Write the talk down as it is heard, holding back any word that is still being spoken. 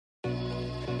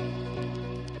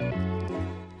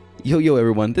Yo,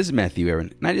 everyone, this is Matthew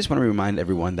Aaron, and I just want to remind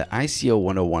everyone that ICO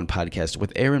 101 podcast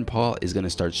with Aaron Paul is going to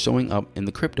start showing up in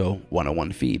the Crypto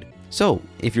 101 feed. So,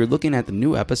 if you're looking at the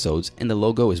new episodes and the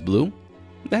logo is blue,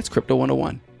 that's Crypto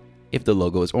 101. If the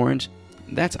logo is orange,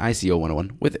 that's ICO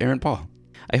 101 with Aaron Paul.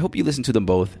 I hope you listen to them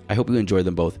both. I hope you enjoy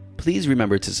them both. Please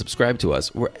remember to subscribe to us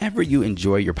wherever you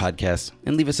enjoy your podcasts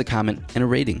and leave us a comment and a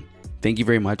rating. Thank you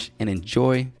very much and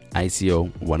enjoy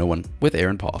ICO 101 with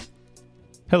Aaron Paul.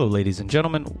 Hello, ladies and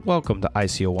gentlemen. Welcome to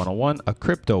ICO 101, a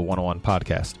Crypto 101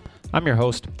 podcast. I'm your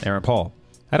host, Aaron Paul.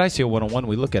 At ICO 101,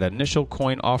 we look at initial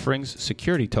coin offerings,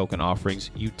 security token offerings,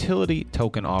 utility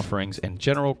token offerings, and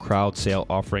general crowd sale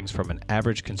offerings from an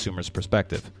average consumer's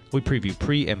perspective. We preview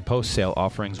pre- and post-sale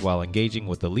offerings while engaging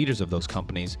with the leaders of those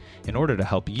companies in order to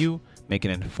help you make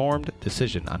an informed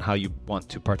decision on how you want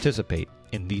to participate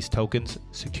in these tokens,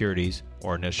 securities,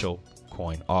 or initial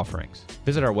coin offerings.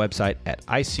 Visit our website at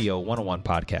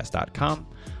ICO101podcast.com.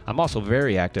 I'm also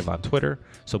very active on Twitter,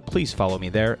 so please follow me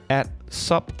there at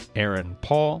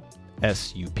SupAaronPaul,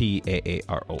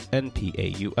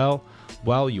 SupAaronPaul.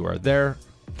 While you are there,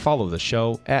 follow the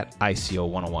show at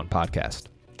ICO101 Podcast.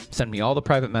 Send me all the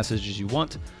private messages you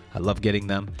want. I love getting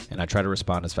them, and I try to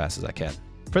respond as fast as I can.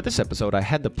 For this episode, I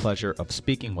had the pleasure of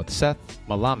speaking with Seth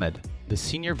Melamed, the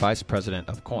Senior Vice President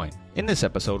of Coin. In this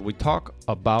episode, we talk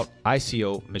about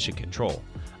ICO Mission Control.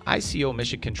 ICO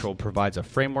Mission Control provides a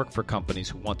framework for companies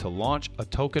who want to launch a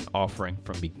token offering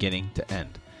from beginning to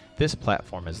end. This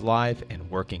platform is live and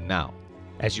working now.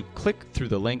 As you click through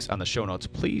the links on the show notes,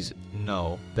 please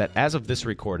know that as of this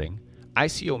recording,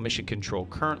 ICO Mission Control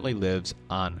currently lives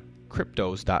on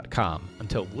Cryptos.com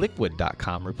until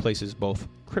Liquid.com replaces both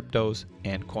Cryptos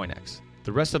and CoinEx.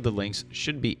 The rest of the links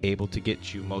should be able to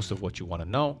get you most of what you want to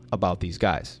know about these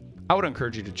guys. I would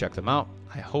encourage you to check them out.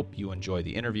 I hope you enjoy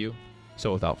the interview.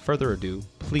 So without further ado,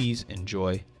 please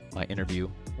enjoy my interview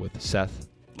with Seth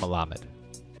Melamed.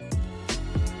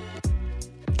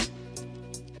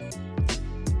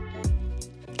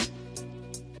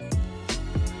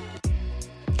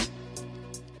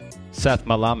 Seth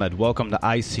Melamed, welcome to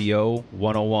ICO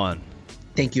 101.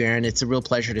 Thank you, Aaron. It's a real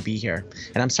pleasure to be here.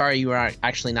 And I'm sorry you are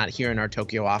actually not here in our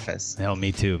Tokyo office. Hell,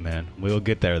 me too, man. We'll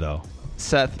get there, though.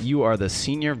 Seth, you are the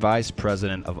Senior Vice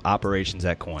President of Operations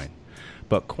at Coin.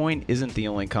 But Coin isn't the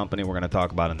only company we're going to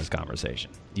talk about in this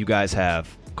conversation. You guys have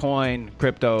Coin,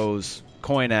 Cryptos,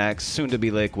 CoinEx, soon to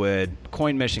be Liquid,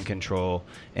 Coin Mission Control,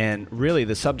 and really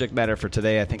the subject matter for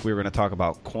today, I think we were going to talk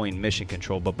about Coin Mission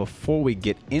Control. But before we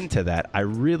get into that, I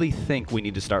really think we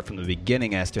need to start from the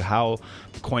beginning as to how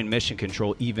Coin Mission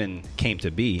Control even came to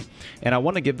be. And I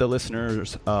want to give the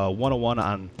listeners 101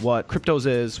 on what Cryptos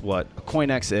is, what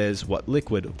CoinEx is, what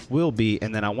Liquid will be,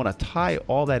 and then I want to tie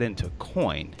all that into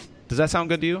Coin. Does that sound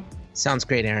good to you? Sounds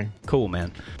great, Aaron. Cool,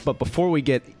 man. But before we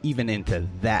get even into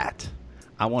that,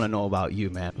 I want to know about you,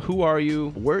 man. Who are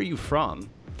you? Where are you from?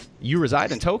 You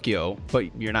reside in Tokyo,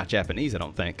 but you're not Japanese, I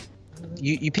don't think.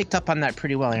 You picked up on that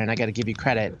pretty well, Aaron. I got to give you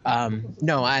credit.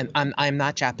 No, I'm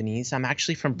not Japanese. I'm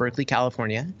actually from Berkeley,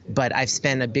 California, but I've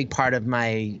spent a big part of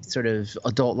my sort of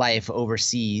adult life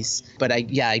overseas. But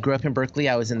I grew up in Berkeley.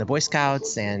 I was in the Boy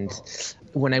Scouts, and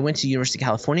when I went to University of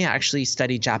California, I actually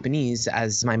studied Japanese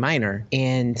as my minor.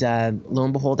 And lo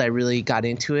and behold, I really got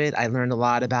into it. I learned a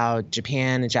lot about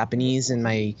Japan and Japanese, and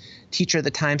my teacher at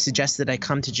the time suggested I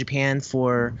come to Japan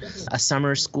for a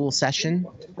summer school session,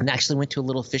 and actually went to a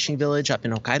little fishing village up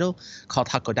in Hokkaido called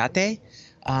Hakodate,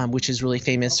 which is really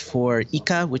famous for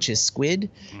ika, which is squid.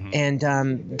 Mm-hmm. And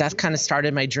that kind of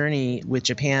started my journey with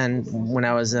Japan when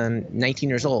I was 19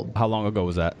 years old. How long ago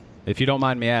was that? If you don't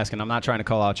mind me asking, I'm not trying to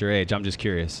call out your age. I'm just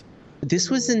curious.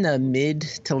 This was in the mid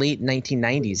to late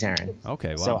 1990s, Aaron.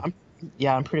 Okay, wow. So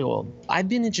I'm pretty old. I've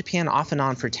been in Japan off and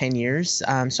on for 10 years.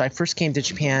 So I first came to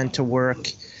Japan to work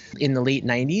in the late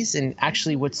 90s. And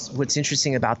actually what's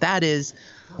interesting about that is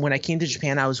when I came to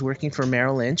Japan, I was working for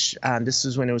Merrill Lynch. This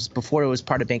was before it was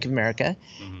part of Bank of America.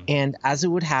 Mm-hmm. And as it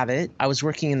would have it, I was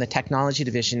working in the technology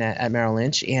division at Merrill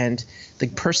Lynch. And the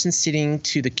person sitting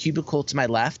to the cubicle to my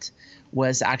left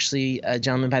was actually a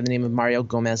gentleman by the name of Mario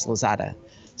Gomez Lozada.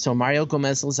 So Mario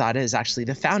Gomez Lozada is actually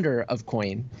the founder of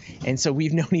Coin. And so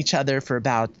we've known each other for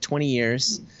about 20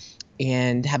 years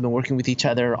and have been working with each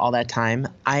other all that time.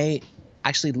 I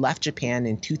actually left Japan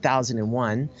in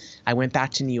 2001. I went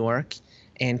back to New York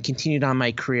and continued on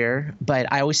my career,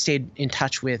 but I always stayed in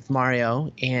touch with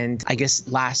Mario. And I guess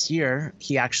last year,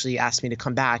 he actually asked me to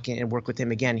come back and work with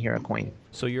him again here at Coin.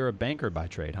 So you're a banker by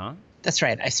trade, huh? That's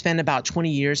right. I spent about 20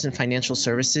 years in financial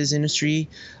services industry.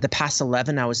 The past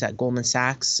 11, I was at Goldman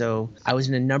Sachs. So I was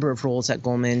in a number of roles at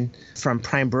Goldman, from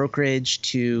prime brokerage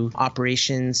to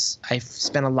operations. I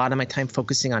spent a lot of my time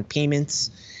focusing on payments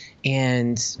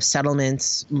and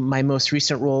settlements. My most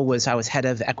recent role was I was head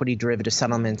of equity derivative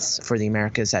settlements for the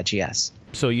Americas at GS.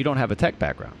 So you don't have a tech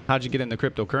background. How'd you get into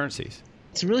cryptocurrencies?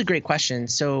 It's a really great question.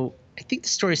 So I think the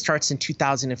story starts in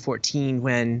 2014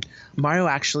 when Mario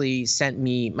actually sent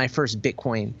me my first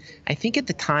Bitcoin. I think at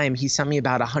the time he sent me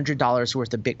about $100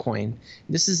 worth of Bitcoin.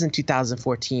 This is in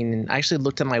 2014, and I actually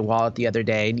looked at my wallet the other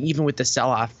day, and even with the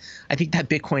sell-off, I think that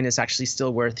Bitcoin is actually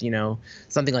still worth,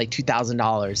 something like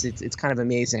 $2,000. It's kind of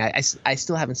amazing. I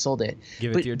still haven't sold it.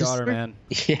 Give it to your daughter, man.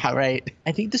 Yeah, right.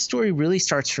 I think the story really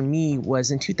starts for me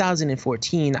was in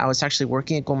 2014. I was actually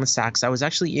working at Goldman Sachs. I was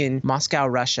actually in Moscow,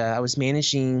 Russia. I was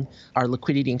managing our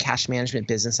liquidity and cash management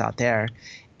business out there.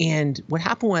 And what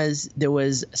happened was there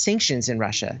was sanctions in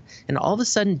Russia, and all of a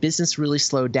sudden business really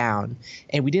slowed down,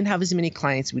 and we didn't have as many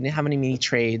clients, we didn't have many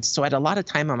trades, so I had a lot of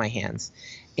time on my hands.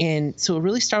 And so it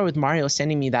really started with Mario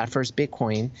sending me that first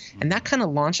Bitcoin, and that kind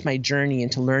of launched my journey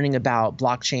into learning about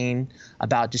blockchain,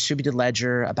 about distributed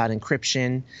ledger, about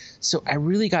encryption. So I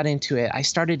really got into it. I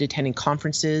started attending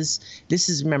conferences.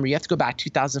 Remember, you have to go back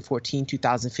 2014,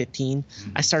 2015.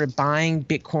 I started buying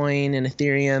Bitcoin and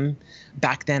Ethereum.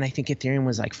 Back then, I think Ethereum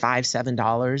was like $5,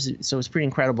 $7. So it's pretty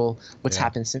incredible what's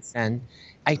happened since then.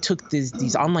 I took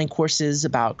these online courses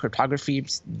about cryptography,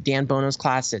 Dan Bono's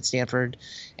class at Stanford,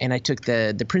 and I took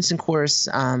the Princeton course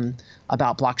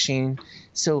about blockchain.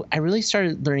 So I really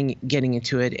started getting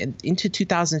into it. And into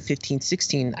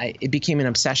 2015-16, it became an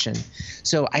obsession.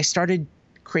 So I started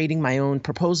creating my own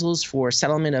proposals for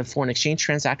settlement of foreign exchange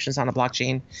transactions on a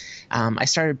blockchain. I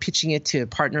started pitching it to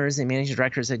partners and managing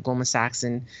directors at Goldman Sachs,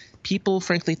 and people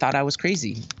frankly thought I was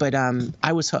crazy, but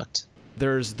I was hooked.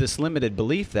 There's this limited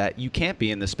belief that you can't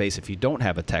be in this space if you don't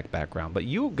have a tech background, but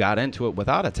you got into it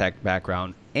without a tech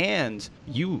background, and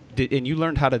you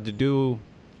learned how to do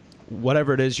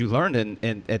whatever it is you learned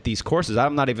at these courses.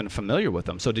 I'm not even familiar with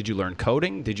them. So did you learn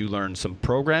coding? Did you learn some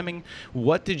programming?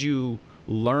 What did you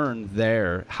learn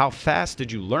there? How fast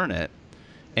did you learn it?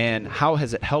 And how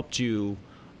has it helped you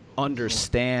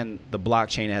understand the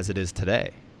blockchain as it is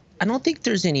today? I don't think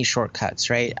there's any shortcuts,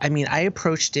 right? I mean, I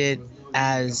approached it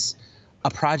as a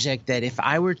project that if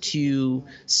I were to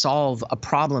solve a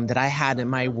problem that I had in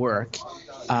my work,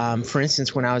 for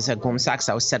instance, when I was at Goldman Sachs,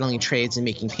 I was settling trades and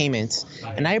making payments,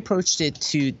 and I approached it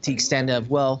to the extent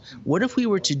of, well, what if we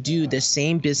were to do the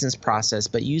same business process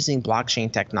but using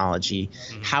blockchain technology?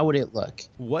 How would it look?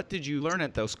 What did you learn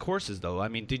at those courses, though? I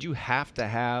mean, did you have to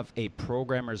have a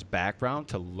programmer's background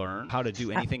to learn how to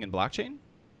do anything in blockchain?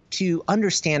 To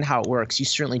understand how it works, you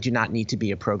certainly do not need to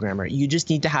be a programmer. You just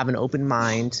need to have an open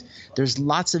mind. There's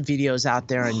lots of videos out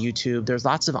there on YouTube. There's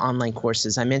lots of online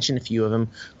courses. I mentioned a few of them.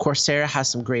 Coursera has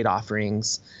some great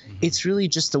offerings. It's really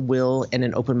just a will and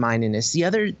an open-mindedness. The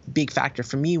other big factor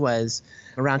for me was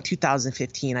around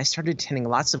 2015, I started attending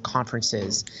lots of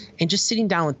conferences and just sitting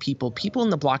down with people in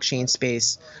the blockchain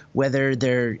space, whether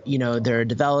they're a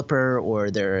developer or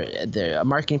they're a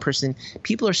marketing person.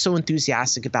 People are so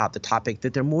enthusiastic about the topic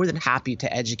that they're more than happy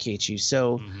to educate you.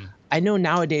 So I know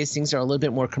nowadays things are a little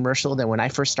bit more commercial than when I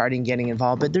first started getting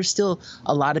involved, but there's still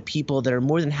a lot of people that are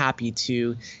more than happy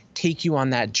to take you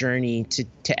on that journey to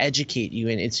educate you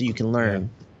and so you can learn.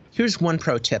 Yeah. Here's one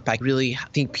pro tip I really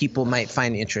think people might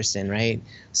find interest in, right?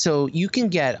 So you can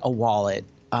get a wallet,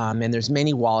 and there's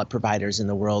many wallet providers in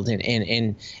the world,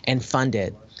 and fund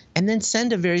it, and then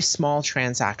send a very small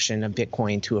transaction of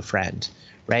Bitcoin to a friend,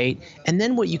 right? And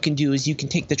then what you can do is you can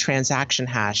take the transaction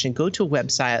hash and go to a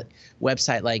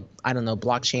website like, I don't know,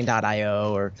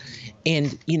 blockchain.io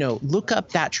and look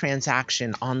up that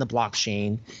transaction on the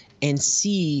blockchain and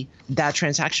see that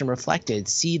transaction reflected,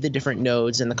 see the different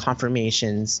nodes and the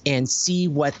confirmations, and see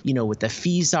what the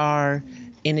fees are.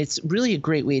 And it's really a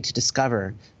great way to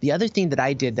discover. The other thing that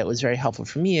I did that was very helpful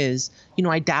for me is,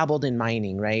 I dabbled in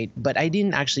mining, right? But I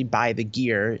didn't actually buy the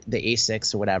gear, the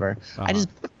ASICs or whatever.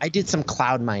 I did some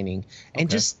cloud mining,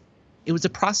 and it was a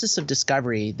process of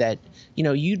discovery that,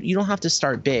 you don't have to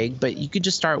start big, but you could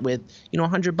just start with,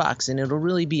 $100, and it'll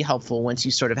really be helpful once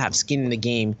you sort of have skin in the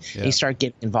game and you start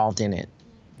getting involved in it.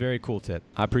 Very cool tip.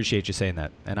 I appreciate you saying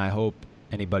that. And I hope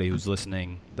anybody who's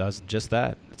listening does just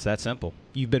that. It's that simple.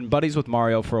 You've been buddies with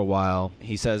Mario for a while.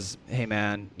 He says, hey,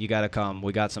 man, you got to come.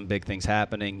 We got some big things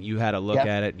happening. You had a look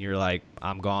at it, and you're like,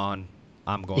 I'm gone.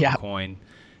 I'm going to Coin.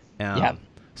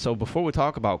 So before we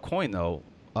talk about Coin, though,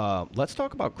 let's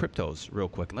talk about cryptos real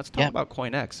quick. And let's talk about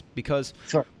CoinEx, because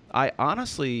I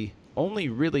honestly only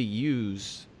really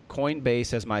use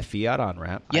Coinbase as my fiat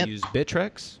on-ramp. I use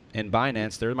Bittrex and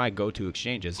Binance. They're my go-to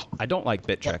exchanges. I don't like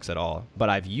Bittrex at all, but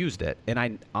I've used it. And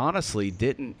I honestly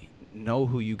didn't know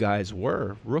who you guys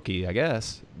were, rookie, I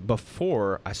guess,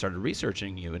 before I started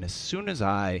researching you. And as soon as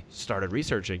I started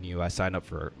researching you, I signed up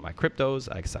for my cryptos.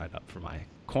 I signed up for my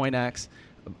CoinEx.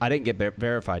 I didn't get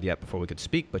verified yet before we could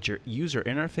speak, but your user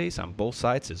interface on both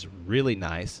sites is really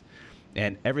nice.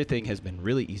 And everything has been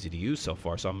really easy to use so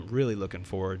far. So I'm really looking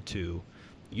forward to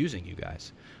using you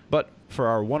guys. But for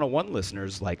our 101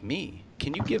 listeners like me,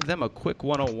 can you give them a quick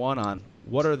 101 on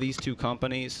what are these two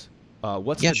companies?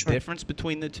 What's the difference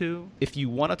between the two? If you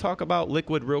want to talk about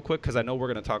Liquid real quick, because I know we're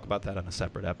going to talk about that on a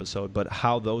separate episode, but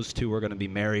how those two are going to be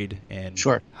married and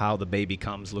how the baby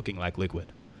comes looking like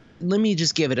Liquid. Let me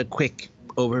just give it a quick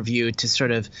overview to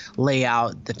sort of lay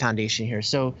out the foundation here.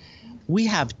 So we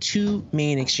have two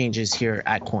main exchanges here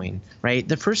at Coin, right?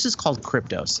 The first is called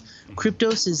Kryptos.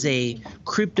 Kryptos is a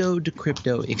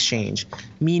crypto-to-crypto exchange,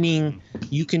 meaning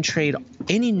you can trade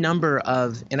any number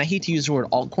of, and I hate to use the word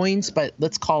altcoins, but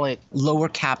let's call it lower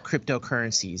cap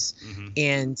cryptocurrencies.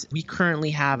 And we currently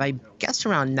have, I guess,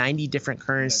 around 90 different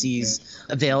currencies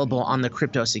available on the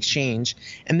Kryptos exchange,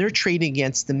 and they're trading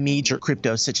against the major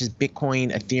cryptos such as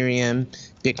Bitcoin, Ethereum,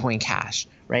 Bitcoin Cash,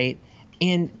 right?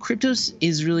 And Kryptos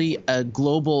is really a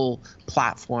global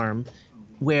platform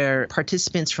where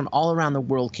participants from all around the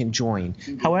world can join.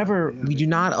 However, we do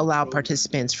not allow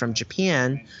participants from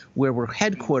Japan, where we're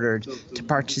headquartered, to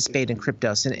participate in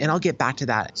Kryptos. And I'll get back to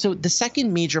that. So the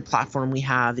second major platform we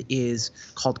have is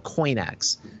called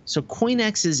CoinEx. So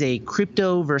CoinEx is a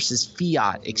crypto versus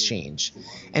fiat exchange.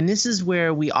 And this is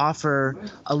where we offer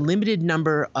a limited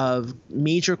number of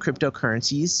major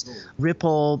cryptocurrencies,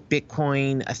 Ripple,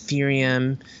 Bitcoin,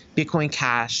 Ethereum, Bitcoin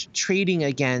Cash, trading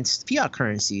against fiat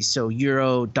currencies, so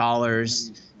euro,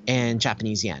 dollars, and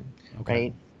Japanese yen,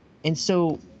 right? And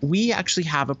so we actually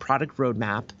have a product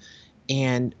roadmap.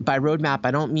 And by roadmap,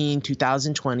 I don't mean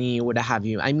 2020 or what have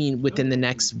you. I mean within the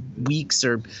next weeks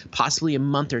or possibly a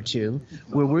month or two,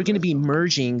 where we're going to be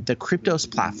merging the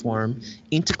Kryptos platform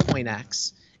into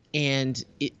CoinEx. And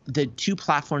the two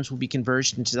platforms will be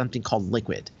converged into something called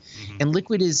Liquid. And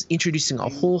Liquid is introducing a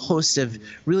whole host of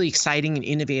really exciting and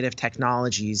innovative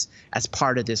technologies as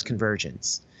part of this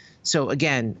convergence. So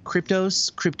again,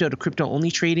 Kryptos, crypto to crypto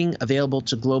only trading available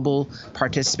to global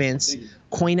participants.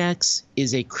 CoinEx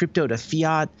is a crypto to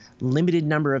fiat, limited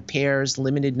number of pairs,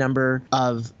 limited number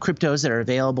of cryptos that are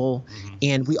available.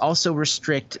 And we also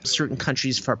restrict certain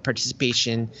countries for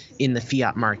participation in the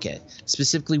fiat market.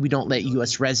 Specifically, we don't let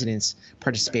U.S. residents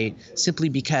participate simply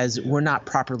because we're not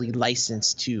properly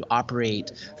licensed to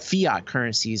operate fiat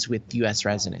currencies with U.S.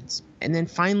 residents. And then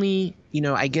finally,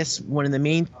 I guess one of the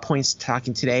main points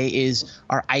talking today is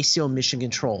our ICO Mission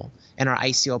Control and our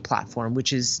ICO platform,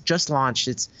 which is just launched.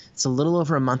 It's a little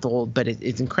over a month old, but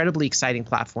it's an incredibly exciting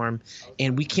platform,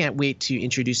 and we can't wait to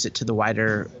introduce it to the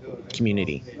wider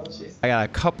community. I got a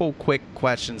couple quick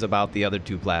questions about the other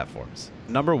two platforms.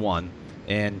 Number one,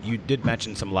 and you did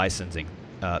mention some licensing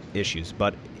issues,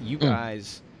 but you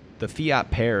guys, the fiat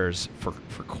pairs for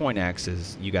CoinEx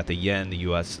is you got the yen, the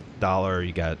US dollar,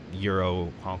 you got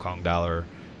euro, Hong Kong dollar,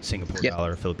 Singapore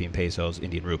dollar, Philippine pesos,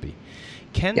 Indian rupee.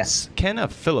 Can a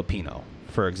Filipino,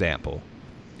 for example,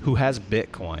 who has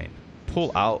Bitcoin,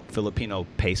 pull out Filipino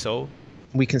peso?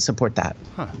 We can support that.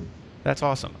 That's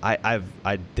awesome.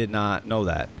 I did not know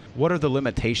that. What are the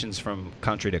limitations from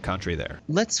country to country there?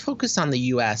 Let's focus on the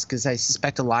U.S. because I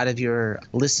suspect a lot of your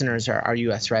listeners are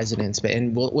U.S. residents,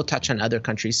 and we'll touch on other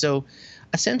countries. So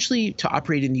essentially, to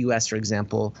operate in the U.S., for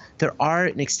example, there are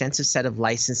an extensive set of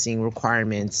licensing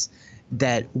requirements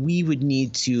that we would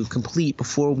need to complete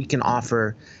before we can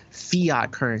offer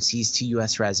fiat currencies to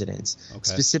U.S. residents,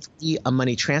 specifically a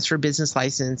money transfer business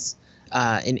license,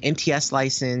 an MTS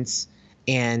license,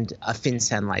 and a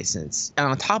FinCEN license. And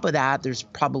on top of that, there's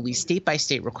probably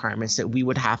state-by-state requirements that we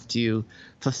would have to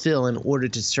fulfill in order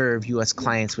to serve U.S.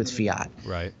 clients with fiat.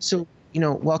 Right. So,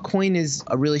 while Coin is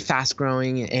a really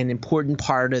fast-growing and important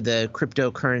part of the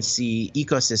cryptocurrency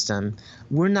ecosystem,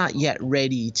 we're not yet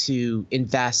ready to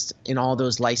invest in all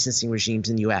those licensing regimes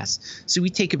in the U.S. So we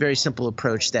take a very simple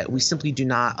approach that we simply do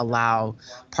not allow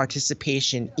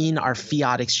participation in our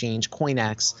fiat exchange,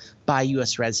 CoinEx, by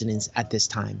U.S. residents at this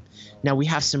time. Now, we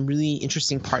have some really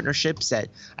interesting partnerships that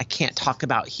I can't talk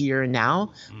about here and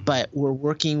now, but we're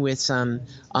working with some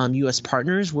U.S.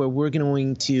 partners where we're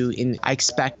going to, I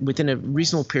expect within a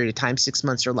reasonable period of time, 6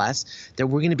 months or less, that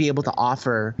we're going to be able to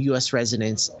offer U.S.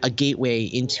 residents a gateway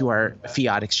into our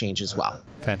fiat exchange as well.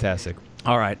 Fantastic.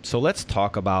 All right, so let's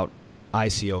talk about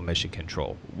ICO Mission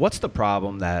Control. What's the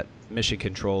problem that Mission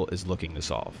Control is looking to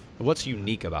solve? What's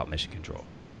unique about Mission Control?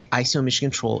 ICO Mission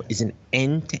Control is an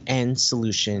end-to-end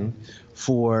solution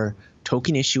for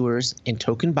token issuers and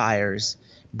token buyers,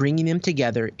 bringing them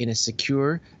together in a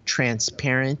secure,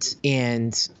 transparent,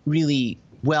 and really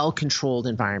well-controlled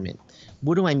environment.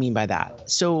 What do I mean by that?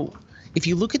 So if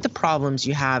you look at the problems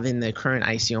you have in the current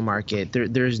ICO market,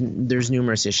 there's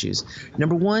numerous issues.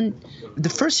 Number one, the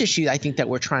first issue I think that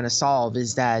we're trying to solve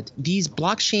is that these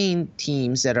blockchain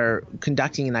teams that are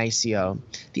conducting an ICO,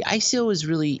 the ICO is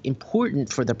really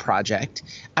important for the project.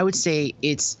 I would say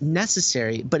it's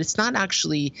necessary, but it's not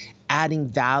actually adding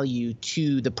value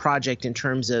to the project in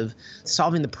terms of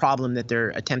solving the problem that they're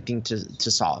attempting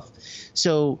to solve.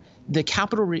 So the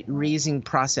capital raising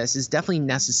process is definitely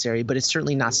necessary, but it's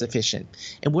certainly not sufficient.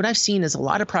 And what I've seen is a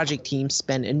lot of project teams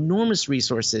spend enormous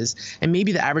resources, and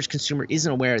maybe the average consumer isn't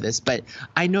aware of this, but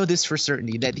I know this for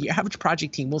certainty, that the average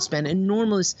project team will spend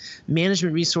enormous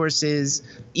management resources,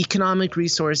 economic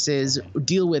resources,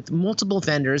 deal with multiple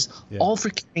vendors, all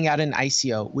for carrying out an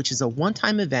ICO, which is a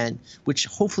one-time event, which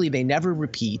hopefully they never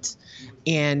repeat.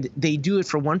 And they do it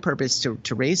for one purpose,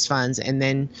 to raise funds and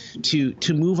then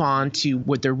to move on to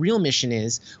what their real mission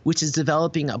is, which is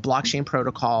developing a blockchain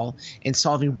protocol and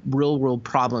solving real world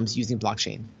problems using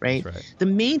blockchain, right? The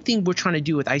main thing we're trying to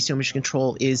do with ICO Mission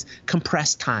Control is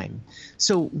compress time.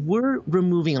 So we're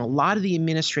removing a lot of the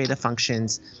administrative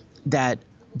functions that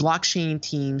blockchain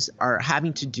teams are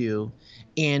having to do,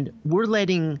 and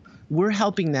we're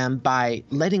helping them by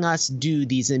letting us do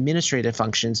these administrative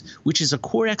functions, which is a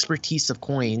core expertise of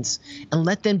Coins, and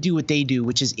let them do what they do,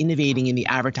 which is innovating in the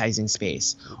advertising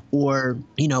space, or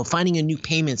finding a new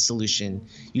payment solution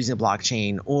using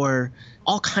blockchain, or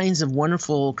all kinds of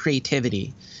wonderful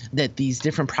creativity that these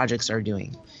different projects are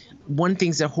doing. One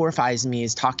thing that horrifies me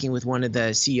is talking with one of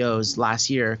the CEOs last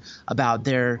year about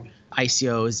their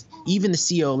ICOs. Even the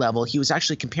CEO level, he was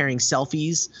actually comparing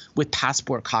selfies with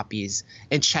passport copies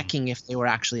and checking if they were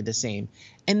actually the same.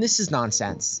 And this is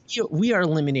nonsense. We are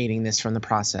eliminating this from the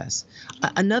process.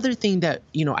 Another thing that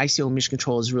ICO Mission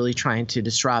Control is really trying to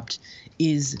disrupt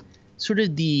is sort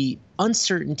of the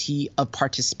uncertainty of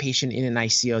participation in an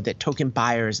ICO that token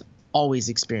buyers always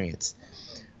experience.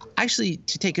 Actually,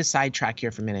 to take a sidetrack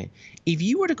here for a minute, if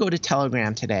you were to go to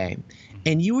Telegram today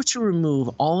and you were to remove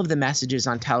all of the messages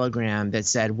on Telegram that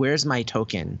said, "Where's my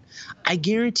token?" I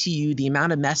guarantee you the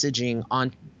amount of messaging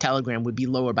on Telegram would be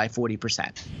lower by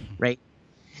 40%, right?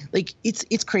 Like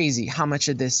it's crazy how much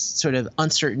of this sort of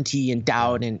uncertainty and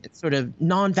doubt and sort of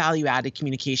non-value added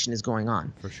communication is going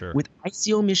on. For sure. With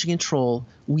ICO Mission Control,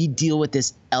 we deal with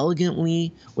this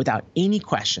elegantly without any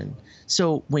question.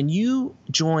 So when you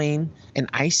join an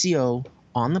ICO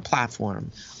on the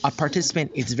platform, a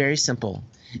participant, it's very simple.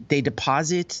 They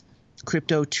deposit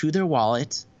crypto to their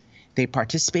wallet, they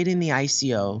participate in the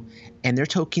ICO, and their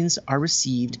tokens are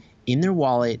received in their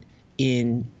wallet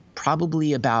in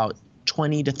probably about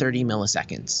 20 to 30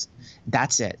 milliseconds.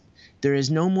 That's it. There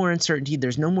is no more uncertainty.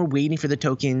 There's no more waiting for the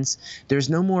tokens. There's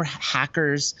no more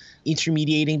hackers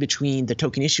intermediating between the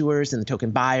token issuers and the token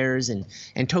buyers, and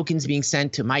tokens being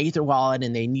sent to my Ether wallet,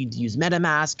 and they need to use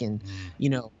MetaMask and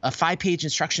a 5-page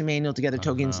instruction manual to gather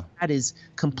tokens. That is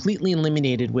completely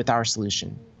eliminated with our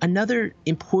solution. Another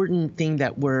important thing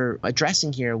that we're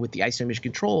addressing here with the ICO Mission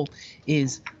Control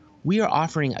is we are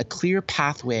offering a clear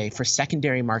pathway for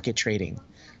secondary market trading.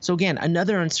 So again,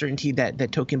 another uncertainty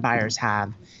that token buyers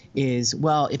have is,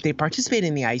 well, if they participate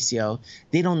in the ICO,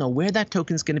 they don't know where that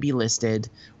token is going to be listed,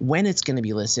 when it's going to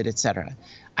be listed, et cetera.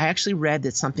 I actually read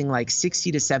that something like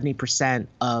 60 to 70%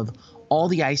 of all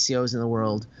the ICOs in the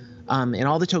world and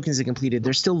all the tokens that completed,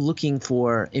 they're still looking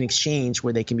for an exchange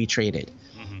where they can be traded.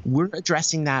 We're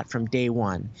addressing that from day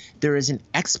one. There is an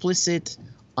explicit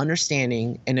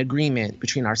understanding and agreement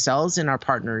between ourselves and our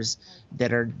partners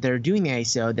that are doing the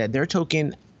ICO that their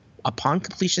token, upon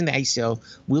completion of the ICO,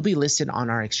 will be listed on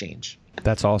our exchange.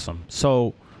 That's awesome.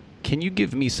 So can you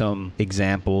give me some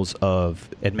examples of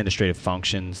administrative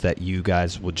functions that you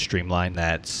guys would streamline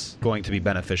that's going to be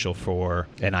beneficial for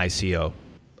an ICO?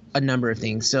 A number of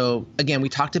things. So again, we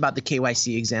talked about the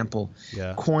KYC example.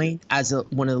 Coin, as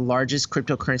one of the largest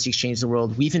cryptocurrency exchanges in the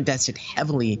world, we've invested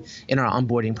heavily in our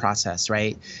onboarding process,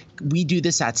 right? We do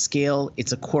this at scale.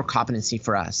 It's a core competency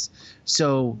for us.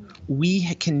 So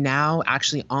we can now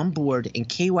actually onboard and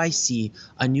KYC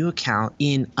a new account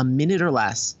in a minute or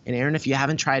less. And Aaron, if you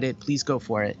haven't tried it, please go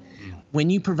for it. When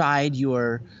you provide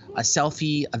a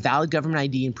selfie, a valid government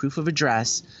ID, and proof of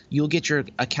address, you'll get your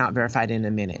account verified in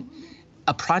a minute.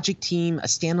 A project team, a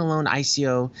standalone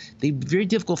ICO, they're very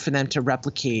difficult for them to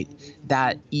replicate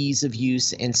that ease of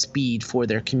use and speed for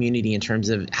their community in terms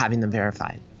of having them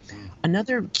verified.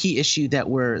 Another key issue that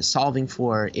we're solving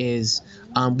for is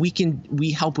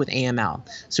we help with AML.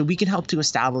 So we can help to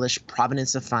establish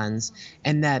provenance of funds,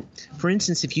 and that, for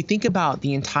instance, if you think about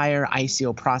the entire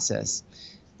ICO process,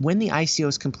 when the ICO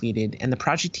is completed and the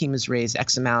project team has raised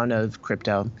X amount of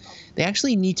crypto, they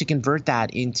actually need to convert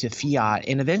that into fiat,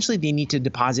 and eventually they need to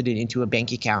deposit it into a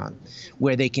bank account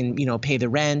where they can, pay the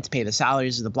rent, pay the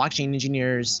salaries of the blockchain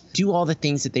engineers, do all the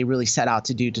things that they really set out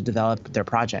to do to develop their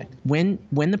project. When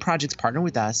the projects partner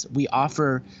with us, we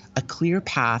offer a clear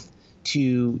path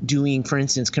to doing, for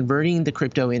instance, converting the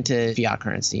crypto into fiat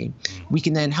currency. We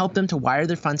can then help them to wire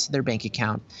their funds to their bank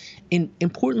account. And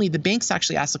importantly, the banks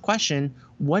actually ask the question,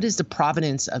 what is the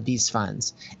provenance of these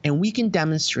funds? And we can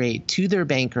demonstrate to their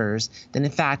bankers that, in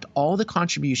fact, all the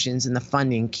contributions and the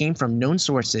funding came from known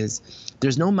sources.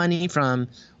 There's no money from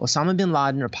Osama bin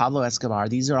Laden or Pablo Escobar.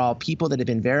 These are all people that have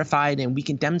been verified, and we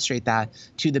can demonstrate that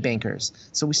to the bankers.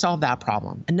 So we solve that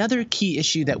problem. Another key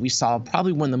issue that we solved,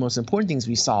 probably one of the most important things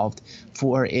we solved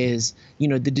for, is,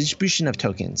 the distribution of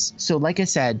tokens. So like I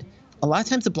said, a lot of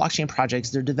times the blockchain projects,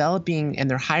 they're developing and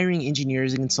they're hiring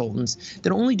engineers and consultants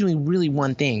that are only doing really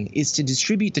one thing, is to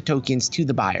distribute the tokens to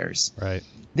the buyers. Right.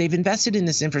 They've invested in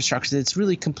this infrastructure that's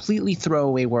really completely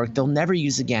throwaway work they'll never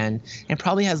use again, and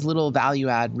probably has little value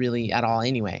add really at all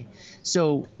anyway.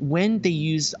 So when they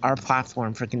use our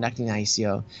platform for conducting the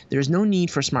ICO, there's no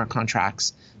need for smart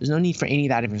contracts. There's no need for any of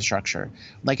that infrastructure.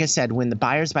 Like I said, when the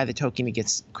buyers buy the token, it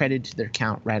gets credited to their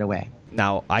account right away.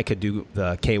 Now, I could do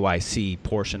the KYC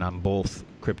portion on both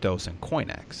Cryptos and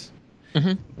CoinEx.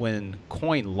 Mm-hmm. When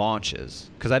Coin launches,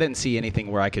 because I didn't see anything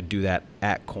where I could do that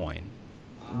at Coin,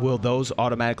 will those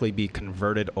automatically be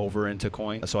converted over into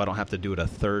Coin so I don't have to do it a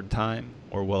third time?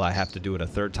 Or will I have to do it a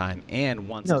third time? And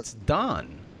once it's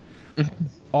done,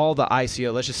 all the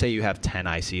ICO, let's just say you have 10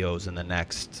 ICOs in the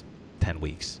next 10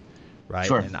 weeks, right?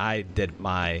 Sure. And I did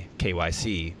my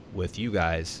KYC with you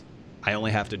guys. I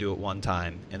only have to do it one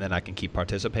time, and then I can keep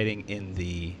participating in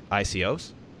the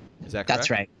ICOs? Is that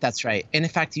correct? That's right. And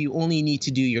in fact, you only need to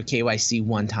do your KYC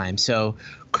one time. So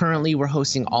currently we're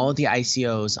hosting all of the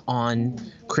ICOs on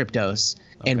Cryptos.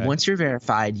 Okay. And once you're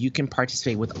verified, you can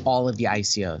participate with all of the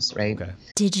ICOs, right? Okay.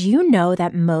 Did you know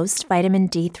that most vitamin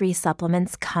D3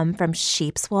 supplements come from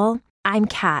sheep's wool? I'm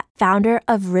Kat, founder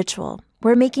of Ritual.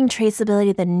 We're making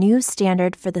traceability the new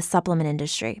standard for the supplement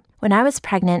industry. When I was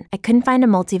pregnant, I couldn't find a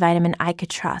multivitamin I could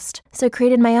trust, so I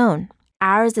created my own.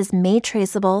 Ours is made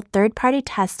traceable, third-party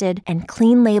tested, and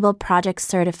clean label project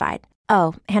certified.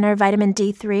 Oh, and our vitamin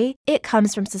D3? It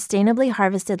comes from sustainably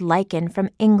harvested lichen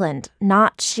from England,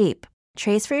 not sheep.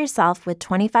 Trace for yourself with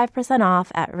 25%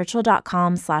 off at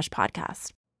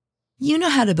ritual.com/podcast. You know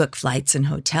how to book flights and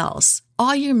hotels.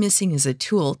 All you're missing is a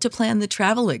tool to plan the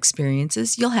travel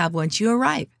experiences you'll have once you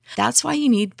arrive. That's why you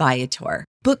need Viator.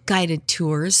 Book guided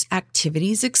tours,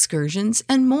 activities, excursions,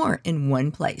 and more in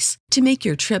one place to make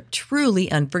your trip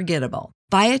truly unforgettable.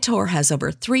 Viator has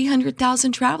over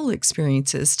 300,000 travel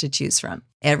experiences to choose from.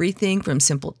 Everything from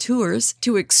simple tours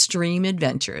to extreme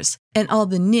adventures and all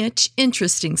the niche,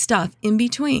 interesting stuff in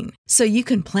between. So you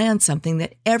can plan something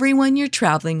that everyone you're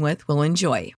traveling with will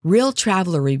enjoy. Real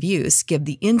traveler reviews give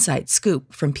the inside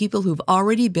scoop from people who've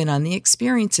already been on the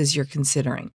experiences you're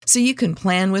considering. So you can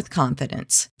plan with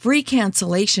confidence. Free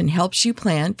cancellation helps you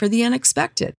plan for the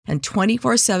unexpected. And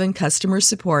 24/7 customer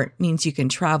support means you can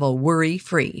travel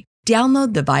worry-free.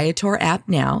 Download the Viator app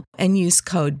now and use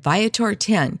code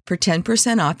Viator10 for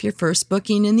 10% off your first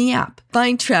booking in the app.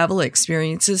 Find travel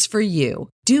experiences for you.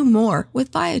 Do more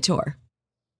with Viator.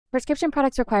 Prescription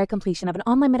products require completion of an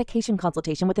online medication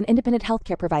consultation with an independent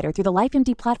healthcare provider through the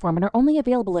LifeMD platform and are only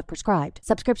available if prescribed.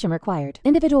 Subscription required.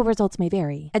 Individual results may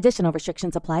vary. Additional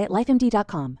restrictions apply at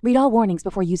lifemd.com. Read all warnings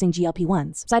before using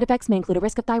GLP-1s. Side effects may include a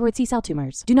risk of thyroid C-cell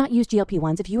tumors. Do not use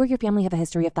GLP-1s if you or your family have a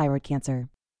history of thyroid cancer.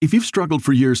 If you've struggled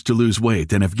for years to lose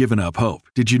weight and have given up hope,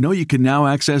 did you know you can now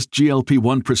access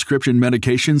GLP-1 prescription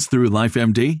medications through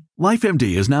LifeMD?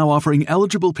 LifeMD is now offering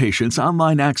eligible patients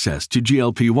online access to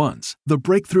GLP-1s, the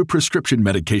breakthrough prescription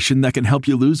medication that can help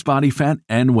you lose body fat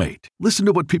and weight. Listen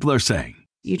to what people are saying.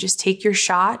 You just take your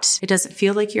shot. It doesn't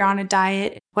feel like you're on a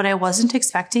diet. What I wasn't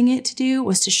expecting it to do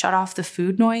was to shut off the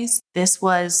food noise. This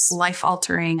was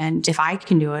life-altering, and if I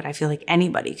can do it, I feel like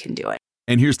anybody can do it.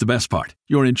 And here's the best part.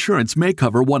 Your insurance may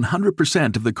cover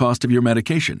 100% of the cost of your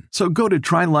medication. So go to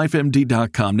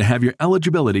TryLifeMD.com to have your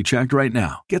eligibility checked right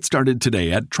now. Get started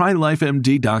today at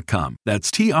TryLifeMD.com.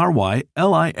 That's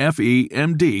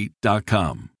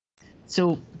TryLifeMD.com.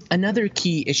 So another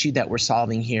key issue that we're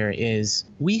solving here is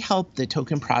we help the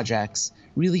token projects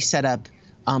really set up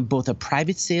both a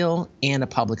private sale and a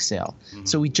public sale. Mm-hmm.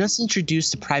 So we just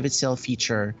introduced a private sale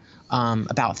feature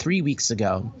about 3 weeks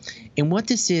ago. And what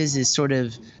this is sort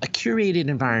of a curated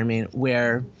environment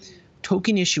where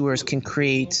token issuers can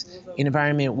create an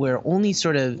environment where only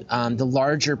sort of the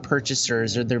larger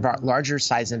purchasers or the larger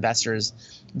size investors,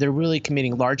 they're really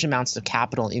committing large amounts of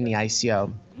capital in the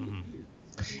ICO.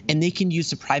 And they can use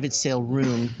the private sale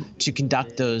room to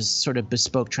conduct those sort of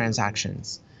bespoke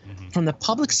transactions. From the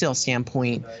public sale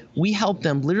standpoint, we help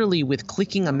them literally with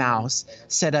clicking a mouse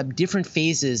set up different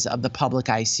phases of the public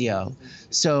ICO.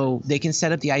 So they can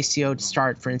set up the ICO to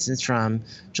start, for instance, from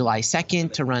July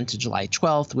 2nd to run to July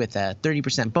 12th with a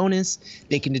 30% bonus.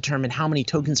 They can determine how many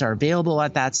tokens are available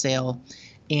at that sale.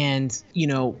 And,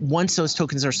 once those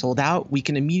tokens are sold out, we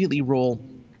can immediately roll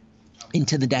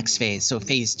into the next phase, so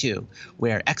phase 2,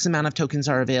 where X amount of tokens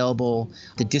are available.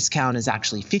 The discount is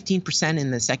actually 15%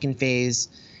 in the second phase.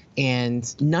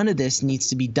 And none of this needs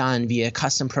to be done via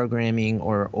custom programming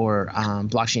or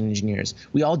blockchain engineers.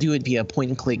 We all do it via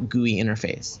point-and-click GUI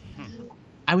interface.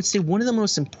 I would say one of the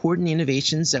most important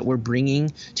innovations that we're bringing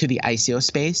to the ICO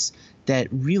space that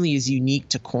really is unique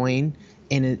to Coin,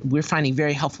 and we're finding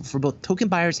very helpful for both token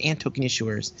buyers and token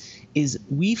issuers, is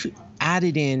we've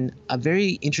added in a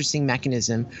very interesting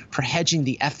mechanism for hedging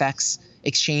the FX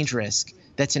exchange risk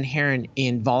that's inherent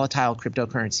in volatile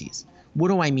cryptocurrencies. What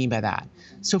do I mean by that?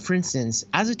 So for instance,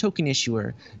 as a token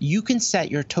issuer, you can set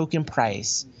your token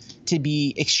price to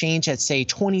be exchanged at, say,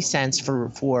 20 cents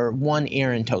for one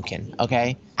Aaron token,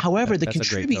 okay? However, the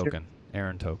contributor— That's a great token,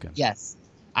 Aaron token. Yes.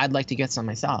 I'd like to get some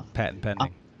myself. Patent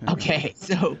pending. Okay,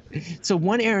 so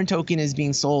one Aaron token is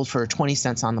being sold for 20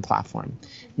 cents on the platform.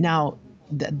 Now,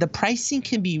 the pricing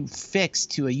can be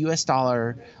fixed to a US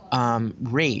dollar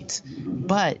rate,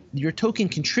 but your token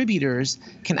contributors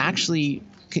can actually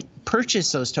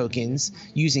purchase those tokens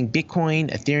using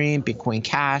Bitcoin, Ethereum, Bitcoin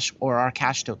Cash, or our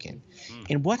Cash token.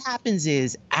 And what happens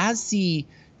is, as the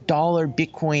dollar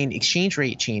Bitcoin exchange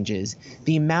rate changes,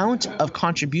 the amount of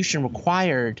contribution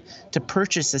required to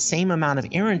purchase the same amount of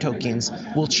Aaron tokens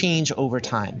will change over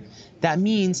time. That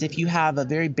means if you have a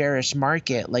very bearish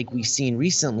market like we've seen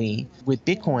recently with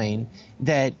Bitcoin,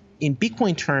 that in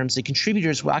Bitcoin terms, the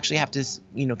contributors will actually have to,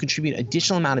 contribute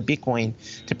additional amount of Bitcoin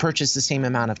to purchase the same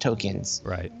amount of tokens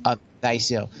of the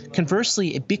ICO.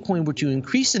 Conversely, if Bitcoin were to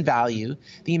increase in value,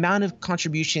 the amount of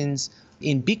contributions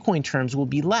in Bitcoin terms will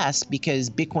be less because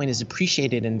Bitcoin is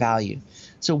appreciated in value.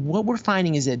 So what we're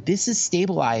finding is that this is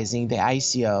stabilizing the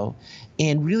ICO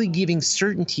and really giving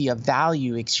certainty of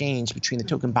value exchange between the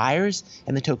token buyers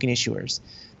and the token issuers.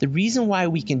 The reason why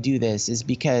we can do this is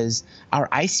because our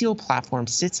ICO platform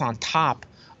sits on top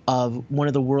of one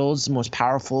of the world's most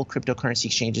powerful cryptocurrency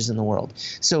exchanges in the world.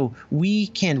 So we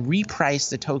can reprice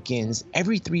the tokens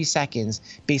every 3 seconds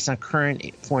based on current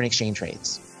foreign exchange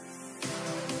rates.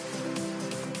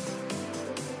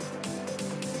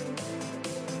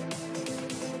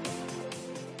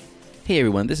 Hey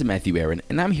everyone, this is Matthew Aaron,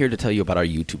 and I'm here to tell you about our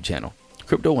YouTube channel,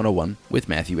 Crypto 101 with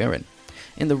Matthew Aaron.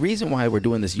 And the reason why we're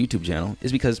doing this YouTube channel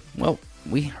is because, well,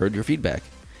 we heard your feedback.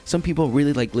 Some people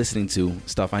really like listening to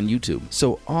stuff on YouTube,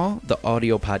 so all the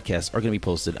audio podcasts are going to be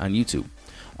posted on YouTube.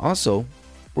 Also,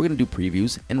 we're going to do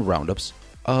previews and roundups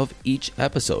of each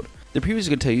episode. The previews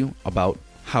are going to tell you about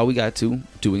how we got to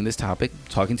doing this topic,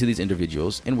 talking to these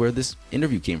individuals, and where this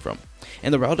interview came from.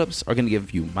 And the roundups are going to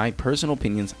give you my personal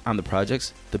opinions on the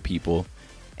projects, the people,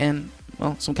 and,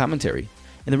 well, some commentary.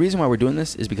 And the reason why we're doing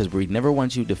this is because we never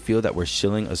want you to feel that we're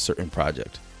shilling a certain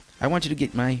project. I want you to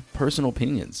get my personal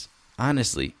opinions,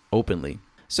 honestly, openly.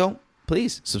 So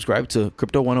please subscribe to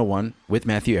Crypto 101 with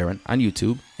Matthew Aaron on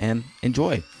YouTube and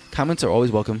enjoy. Comments are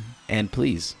always welcome, and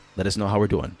please let us know how we're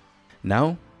doing.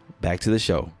 Now, back to the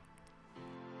show.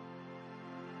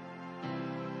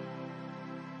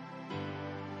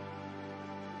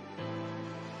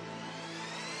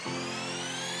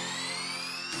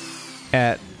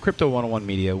 At Crypto 101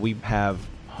 Media, we have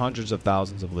hundreds of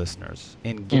thousands of listeners,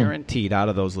 and guaranteed out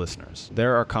of those listeners,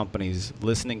 there are companies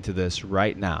listening to this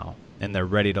right now, and they're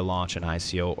ready to launch an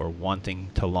ICO or wanting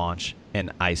to launch an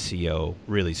ICO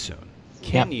really soon.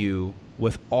 Can you,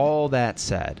 with all that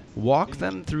said, walk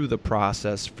them through the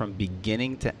process from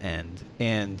beginning to end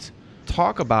and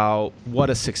talk about what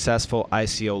a successful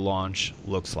ICO launch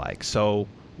looks like? So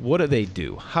what do they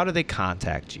do? How do they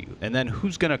contact you? And then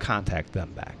who's going to contact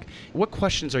them back? What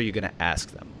questions are you going to ask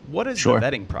them? What is the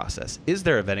vetting process? Is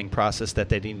there a vetting process that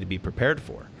they need to be prepared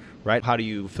for? Right? How do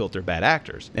you filter bad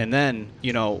actors? And then,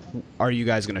 are you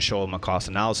guys going to show them a cost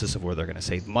analysis of where they're going to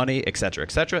save money, et cetera,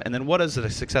 et cetera? And then what does a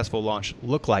successful launch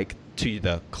look like to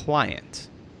the client?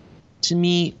 To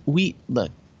me, we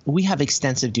have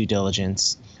extensive due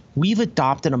diligence. We've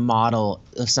adopted a model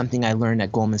of something I learned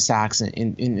at Goldman Sachs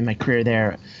in my career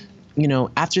there.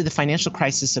 After the financial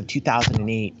crisis of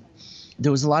 2008,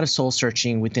 there was a lot of soul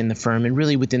searching within the firm and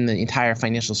really within the entire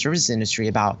financial services industry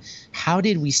about how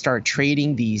did we start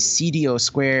trading these CDO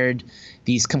squared,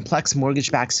 these complex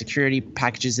mortgage-backed security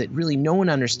packages that really no one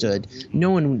understood, no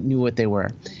one knew what they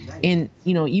were. And,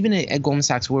 even at Goldman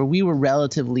Sachs, where we were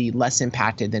relatively less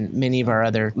impacted than many of our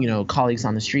other, colleagues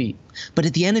on the street. But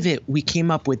at the end of it, we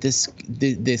came up with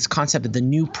this concept of the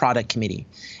new product committee.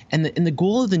 And the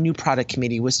goal of the new product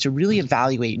committee was to really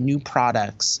evaluate new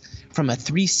products from a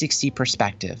 360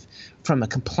 perspective, from a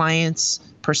compliance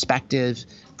perspective,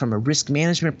 from a risk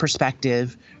management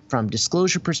perspective, from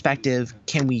disclosure perspective.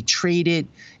 Can we trade it?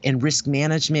 And risk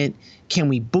management, can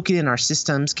we book it in our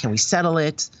systems? Can we settle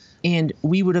it? And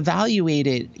we would evaluate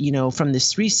it, from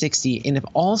this 360. And if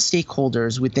all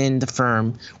stakeholders within the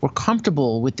firm were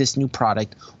comfortable with this new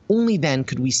product, only then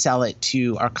could we sell it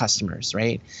to our customers,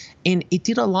 right? And it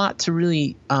did a lot to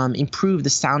really improve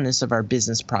the soundness of our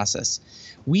business process.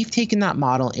 We've taken that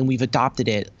model and we've adopted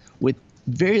it with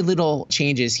very little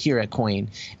changes here at Coin.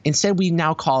 Instead, we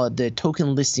now call it the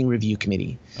Token Listing Review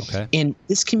Committee. Okay. And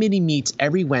this committee meets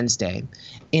every Wednesday.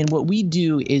 And what we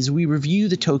do is we review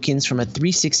the tokens from a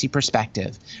 360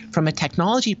 perspective. From a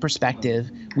technology perspective,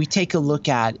 we take a look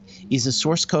at, is the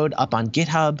source code up on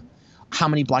GitHub? How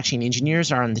many blockchain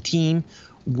engineers are on the team?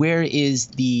 Where is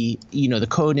the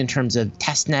code in terms of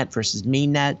testnet versus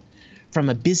mainnet? From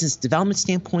a business development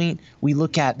standpoint, we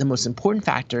look at the most important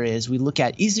factor is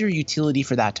there utility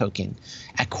for that token?